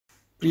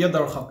প্ৰিয়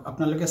দৰ্শক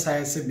আপোনালোকে চাই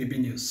আছে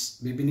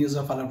বিবি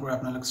নিউজৰ ফালৰ পৰা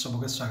আপোনালোক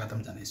সবকে স্বাগতম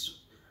জনাইছো।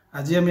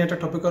 আজি আমি এটা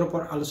টপিকৰ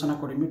ওপৰত আলোচনা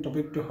কৰিম।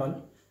 টপিকটো হ'ল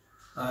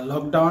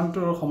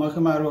লকডাউনটোৰ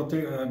সময়সীমা আৰু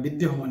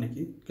বৃদ্ধি হ'ব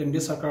নেকি,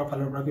 কেন্দ্ৰীয় চৰকাৰৰ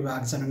ফালৰ পৰা কিবা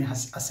আগজাননী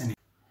আছে নেকি।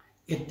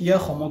 এতিয়া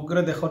সমগ্ৰ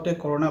দেশতে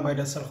কৰোনা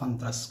ভাইৰাছৰ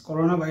সন্ত্ৰাস।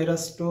 কৰোনা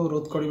ভাইৰাছটো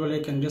ৰোধ কৰিবলৈ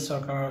কেন্দ্ৰীয়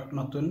চৰকাৰৰ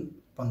নতুন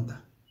পন্থা।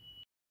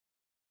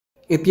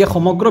 এতিয়া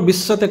সমগ্ৰ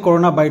বিশ্বতে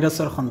কৰোনা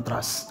ভাইৰাছৰ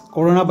সন্ত্ৰাস।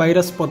 কৰোনা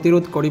ভাইৰাছ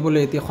প্ৰতিৰোধ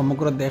কৰিবলৈ এতিয়া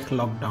সমগ্ৰ দেশ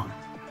লকডাউন।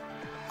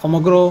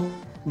 সমগ্ৰ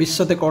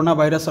বিশ্বতে কৰোনা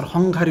ভাইৰাছৰ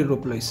সংঘাৰী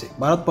ৰূপ লৈছে।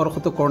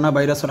 ভাৰতবৰ্ষতো কৰোনা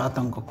ভাইৰাছৰ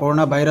আতংক।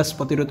 কৰোনা ভাইৰাছ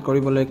প্ৰতিৰোধ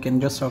কৰিবলৈ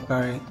কেন্দ্ৰীয়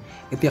চৰকাৰে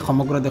এতিয়া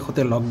সমগ্ৰ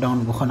দেশতে লকডাউন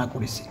ঘোষণা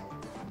কৰিছে।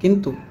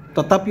 কিন্তু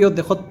তথাপিও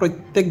দেশত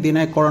প্ৰত্যেক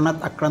দিনাই কৰোনাত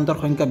আক্ৰান্তৰ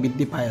সংখ্যা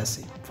বৃদ্ধি পাই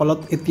আছে। ফলত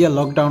এতিয়া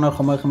লকডাউনৰ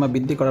সময়সীমা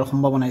বৃদ্ধি কৰাৰ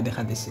সম্ভাৱনাই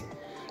দেখা দিছে।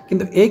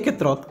 কিন্তু এই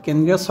ক্ষেত্ৰত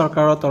কেন্দ্ৰীয়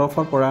চৰকাৰৰ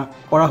তৰফৰ পৰা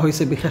কৰা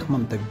হৈছে বিশেষ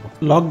মন্তব্য।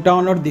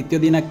 লকডাউনৰ দ্বিতীয়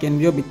দিনা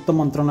কেন্দ্ৰীয় বিত্ত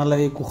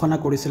মন্ত্ৰণালয়ে ঘোষণা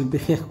কৰিছিল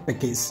বিশেষ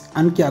পেকেজ।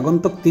 আনকি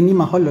আগন্তুক 3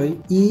 মাহলৈ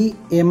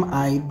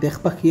EMI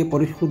দেশবাসীয়ে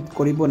পৰিশোধ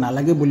কৰিব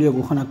নালাগে বুলিও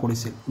ঘোষণা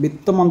কৰিছিল।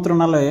 বিত্ত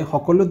মন্ত্ৰণালয়ে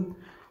সকলো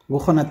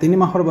ঘোষণা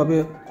 3 মাহৰ বাবে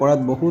কৰাত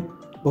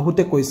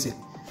বহুতে কৈছিল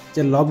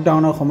যে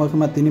লকডাউনৰ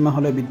সময়সীমা 3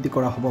 মাহলৈ বৃদ্ধি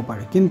কৰা হ'ব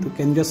পাৰে। কিন্তু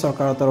কেন্দ্ৰীয়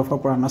চৰকাৰৰ তৰফৰ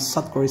পৰা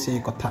নস্যাৎ কৰিছে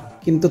এই কথা।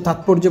 কিন্তু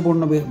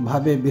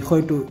তাৎপৰ্যপূৰ্ণভাৱে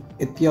বিষয়টো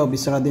এতিয়াও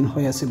বিচাৰাধীন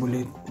হৈ আছে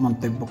বুলি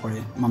মন্তব্য কৰে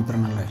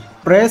মন্ত্ৰণালয়ে।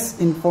 প্ৰেছ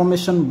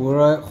ইনফৰমেশ্যন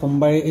ব্যুৰোৱে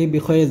সোমবাৰে এই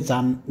বিষয়ে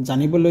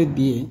জানিবলৈ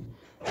দিয়ে।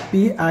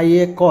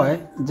 PIA কয়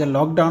যে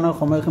লকডাউনৰ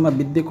সময়সীমা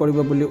বৃদ্ধি কৰিব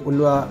বুলি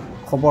ওলোৱা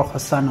খবৰ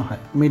সঁচা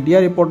নহয়। মিডিয়া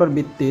ৰিপৰ্টৰ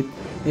ভিত্তিত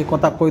এই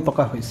কথা কৈ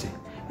থকা হৈছে।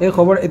 এই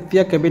খবৰ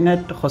এতিয়া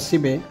কেবিনেট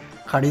সচিবে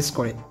খাৰিজ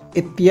কৰে।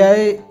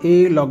 এতিয়াই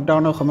এই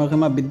লকডাউনৰ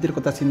সময়সীমা বৃদ্ধিৰ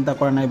কথা চিন্তা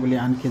কৰা নাই বুলি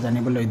আনকি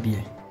জানিবলৈ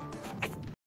দিয়ে।